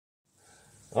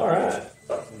All right.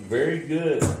 Very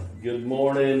good. Good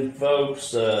morning,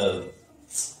 folks.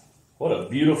 What a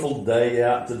beautiful day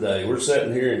out today. We're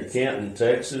sitting here in Canton,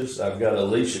 Texas. I've got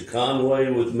Alecia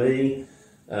Conway with me.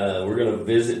 We're going to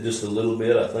visit just a little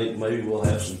bit. I think maybe we'll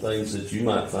have some things that you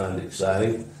might find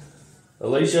exciting.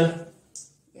 Alecia?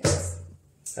 Yes.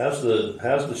 How's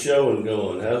the showing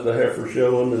going? How's the heifer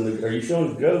showing? And are you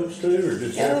showing goats too, or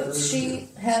just Goats, heifers?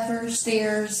 sheep, heifers,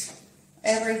 steers,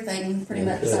 everything pretty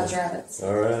much besides rabbits.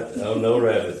 All right. Oh, no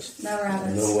rabbits. No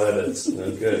rabbits. No rabbits.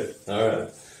 Okay. All right.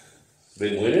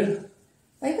 Been winning?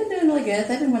 They've been doing really good.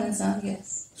 They've been winning some,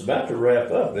 yes. It's about to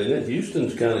wrap up, isn't it?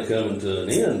 Houston's kind of coming to an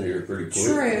end here pretty quick.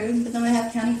 True, but then we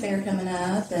have county fair coming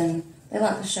up, and they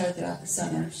like to show throughout the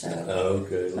summer. So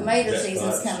Okay. the major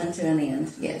season's coming to an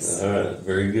end. Yes. All right.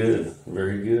 Very good.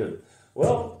 Very good.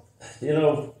 Well, you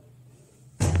know,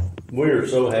 we're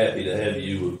so happy to have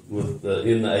you with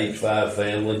in the H5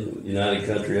 family, United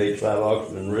Country H5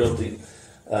 Auction and Realty.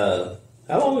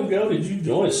 How long ago did you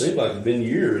join? It seems like it's been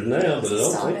years now, but I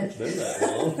don't think it's been that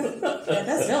long. It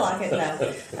does feel like it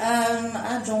though.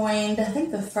 I joined, I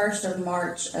think, the 1st of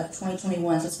March of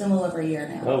 2021, so it's been a little over a year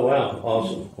now. Oh wow,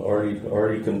 awesome!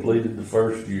 Already completed the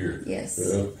first year. Yes.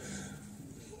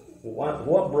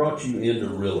 What brought you into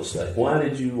real estate? Where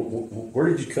did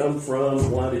you come from?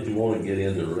 Why did you want to get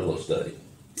into real estate?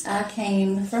 I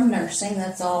came from nursing.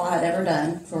 That's all I'd ever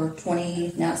done for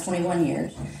 21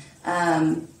 years.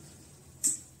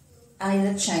 I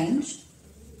needed a change,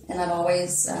 and I've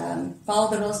always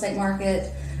followed the real estate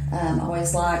market,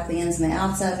 always liked the ins and the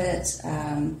outs of it.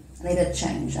 I needed a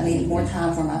change. I needed more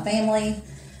time for my family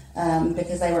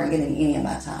because they weren't getting any of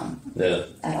my time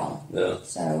at all. Yeah.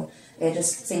 So it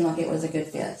just seemed like it was a good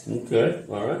fit. Okay,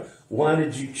 all right. Why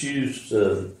did you choose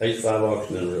H5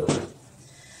 Auction and Realty?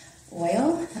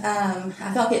 Well,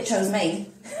 I felt it chose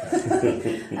me.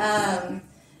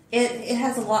 It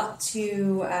has a lot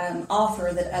to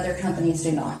offer that other companies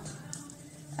do not.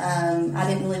 I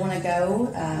didn't really want to go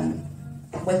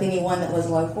with anyone that was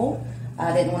local.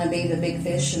 I didn't want to be the big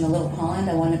fish in the little pond.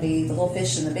 I wanted to be the little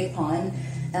fish in the big pond.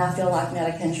 And I feel like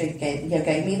United Country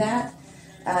gave me that.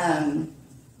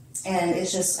 And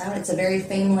it's just, it's a very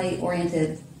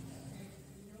family-oriented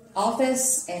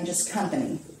office and just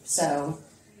company. So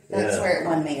that's where it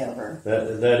won me over.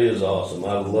 That is awesome.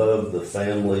 I love the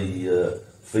family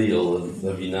feel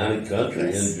of United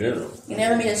Country in general. You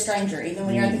never meet a stranger, even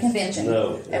when you're at the convention.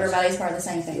 No. Everybody's part of the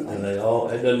same family. And it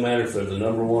doesn't matter if they're the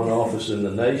number one office in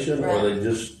the nation, or they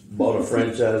just bought a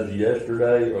franchise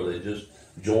yesterday, or they just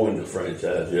joined a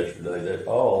franchise yesterday. They're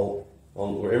all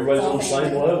everybody's on the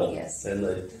same level. Yes. And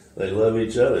they love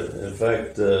each other. In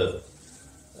fact,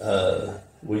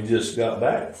 we just got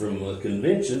back from a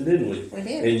convention, didn't we? We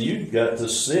did. And you got to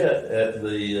sit at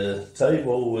the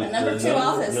table with the number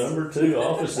two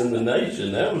office in the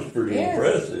nation. That was pretty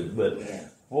impressive. But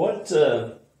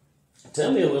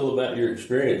tell me a little about your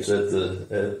experience at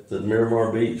the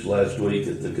Mirramar Beach last week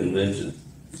at the convention.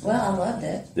 Well, I loved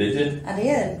it. Did you? I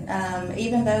did.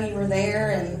 Even though you were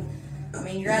there, and I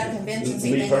mean, you're at a convention, so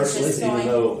you think it's just going. Even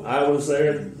though I was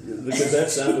there, because that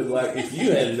sounded like if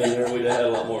you hadn't been there, we'd have had a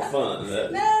lot more fun.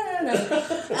 No.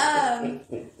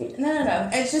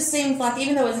 It just seems like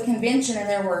even though it was a convention and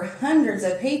there were hundreds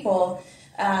of people,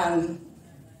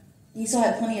 you still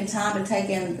had plenty of time to take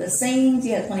in the scenes.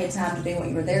 You had plenty of time to do what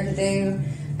you were there to do.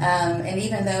 And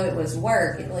even though it was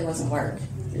work, it really wasn't work.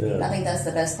 Yeah. I think that's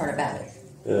the best part about it.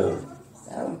 Yeah.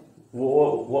 So.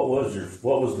 Well, what was your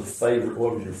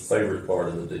favorite part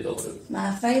of the deal?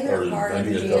 My favorite part of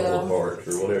the deal. Maybe a couple of parts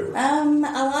or whatever.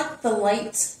 I liked the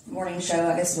late morning show,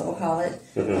 I guess is what we'll call it.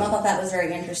 I thought that was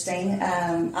very interesting.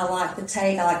 I liked the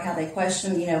take. I liked how they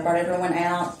questioned, brought everyone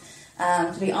out.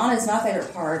 To be honest, my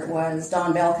favorite part was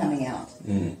Don Bell coming out.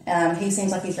 He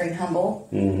seems like he's very humble.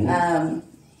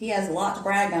 He has a lot to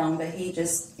brag on, but he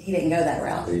didn't go that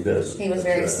route. He doesn't. He was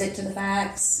very stick to the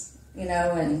facts. And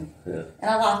I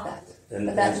like that.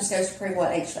 But that just goes to prove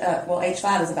what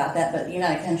H5 is about that, but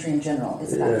United Country in general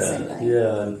is about the same thing.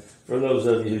 Yeah, and for those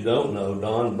of you who don't know,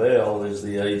 Don Bell is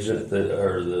the agent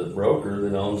or the broker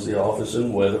that owns the office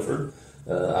in Weatherford.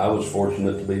 I was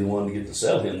fortunate to be the one to get to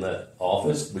sell him that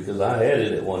office because I had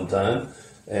it at one time.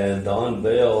 And Don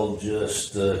Bell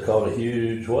just caught a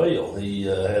huge whale. He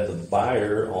had the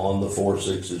buyer on the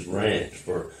 4-6's ranch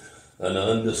for an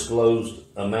undisclosed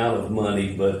amount of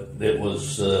money, but it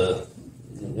was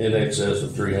in excess of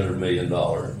 $300 million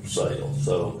sale.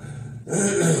 So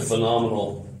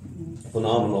phenomenal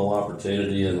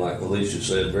opportunity, and like Alecia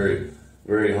said, very,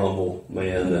 very humble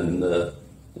man, and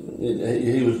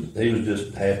he was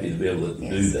just happy to be able to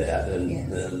do that.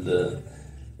 And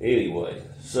anyway,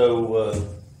 so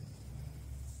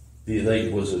Do you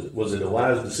think was it a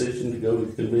wise decision to go to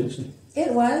the convention?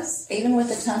 It was, even with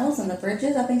the tunnels and the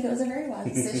bridges. I think it was a very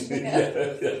wise decision to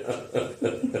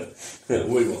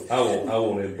go. I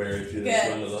won't embarrass you in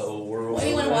front of the whole world. Well,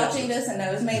 anyone watching this and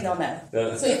knows me, they'll know.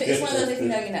 So it's one of those, if you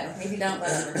know, you know. If you don't,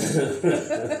 whatever.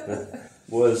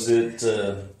 Was it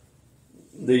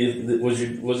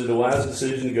was it a wise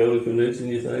decision to go to a convention,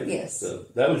 you think? Yes. So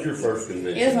that was your first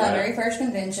convention. It was my right? very first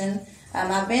convention.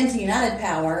 I've been to United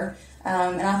Power,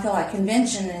 and I feel like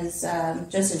convention is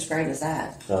just as great as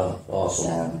that. Oh, awesome.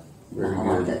 So very I good.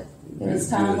 liked it. It was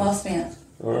time well spent.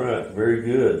 All right, very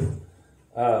good.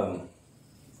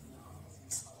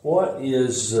 What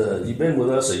is, you've been with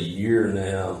us a year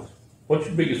now. What's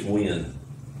your biggest win?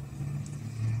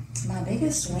 My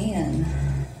biggest win?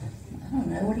 I don't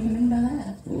know. What do you mean by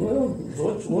that? Well,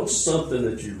 what's something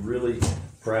that you're really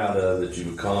proud of that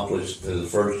you've accomplished in the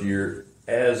first year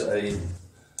as a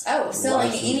selling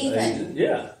licensed anything. agent?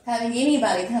 Yeah. Having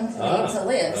anybody come to me to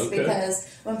list, okay. because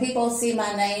when people see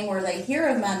my name or they hear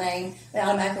of my name, they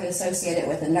automatically associate it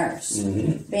with a nurse.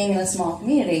 Mm-hmm. Being in a small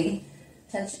community,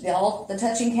 the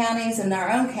touching counties in our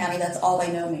own county, that's all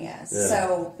they know me as. Yeah.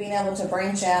 So being able to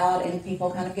branch out and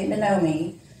people kind of getting to know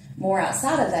me more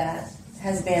outside of that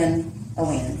has been a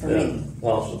win for me.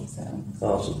 Awesome. So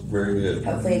Awesome. Very good.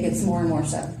 hopefully it gets more and more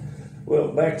so. Well,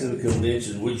 back to the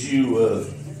convention. Would you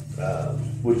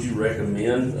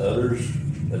recommend others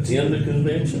attend the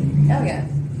convention? Oh yeah,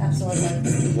 absolutely. I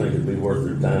think it'd be worth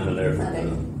their time and effort. I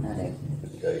do.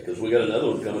 Okay, because we got another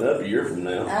one coming up a year from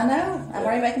now. I know. I'm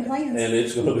already making plans. And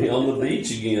it's going to be on the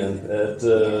beach again at,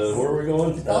 where are we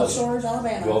going? Gulf Shores,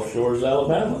 Alabama. Gulf Shores,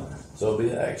 Alabama. So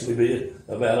it'll actually be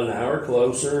about an hour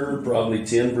closer, probably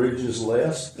 10 bridges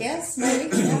less. Yes, maybe.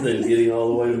 Than getting all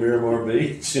the way to Mirramar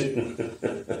Beach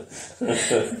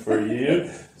for you.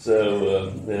 So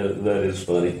that is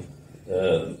funny.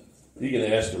 You can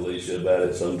ask Alecia about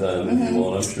it sometime if you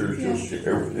want. I'm sure she'll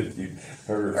share with you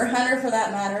her Or Hunter, for that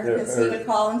matter, because he would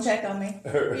call and check on me.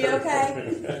 You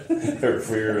okay? her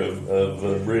fear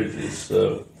of bridges.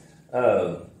 So,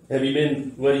 have you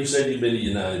been? Well, you said you've been to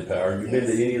United Power. Have you been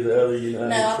to any of the other United?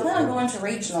 No, I plan on going to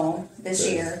regional this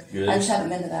year. Good. I just haven't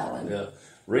been to that one. Yeah.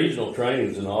 Regional training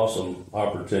is an awesome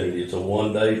opportunity. It's a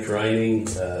one-day training.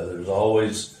 There's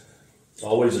always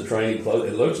a training close.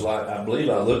 It looks like, I believe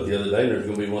I looked the other day, and there's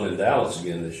going to be one in Dallas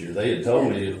again this year. They had told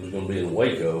me it was going to be in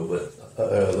Waco, but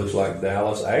it looks like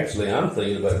Dallas. Actually, I'm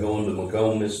thinking about going to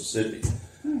Macomb, Mississippi.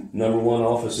 Number one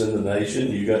office in the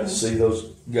nation. You got to see those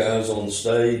guys on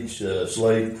stage,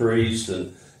 Slade Priest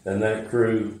and that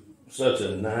crew. Such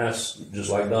a nice, just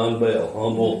like Don Bell,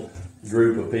 humble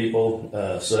group of people.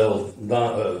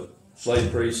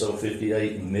 Slade Priest sold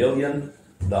 $58 million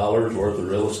worth of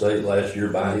real estate last year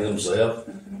by himself.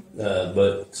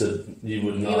 But you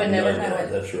would not never know know that.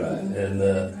 it. That's right. And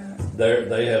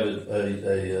they have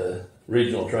a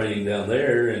regional training down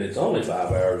there, and it's only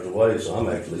 5 hours away. So I'm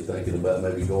actually thinking about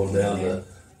maybe going down to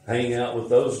hang out with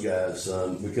those guys.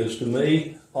 Because to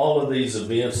me, all of these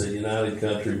events that United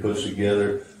Country puts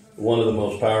together, one of the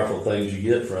most powerful things you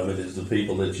get from it is the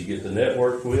people that you get to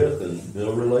network with and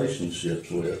build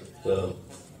relationships with. So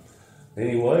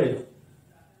anyway,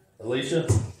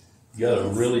 Alecia, you got a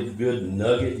really good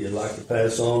nugget you'd like to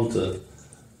pass on to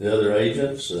the other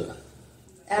agents?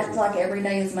 Act like every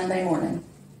day is Monday morning.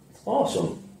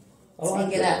 Awesome. I like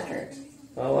And get that. after it.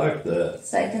 I like that.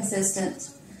 Stay consistent.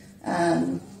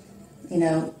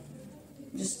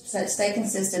 Just stay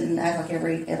consistent and act like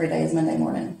every day is Monday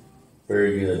morning.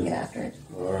 Very good. Get after it.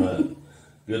 All right.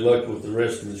 Good luck with the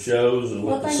rest of the shows and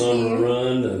with the thank summer you.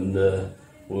 run, and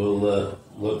we'll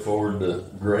look forward to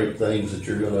great things that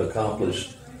you're going to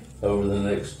accomplish over the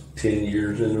next 10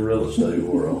 years in the real estate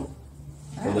world.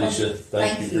 All right. Alecia,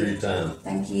 thank you for your time.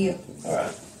 Thank you. All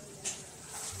right.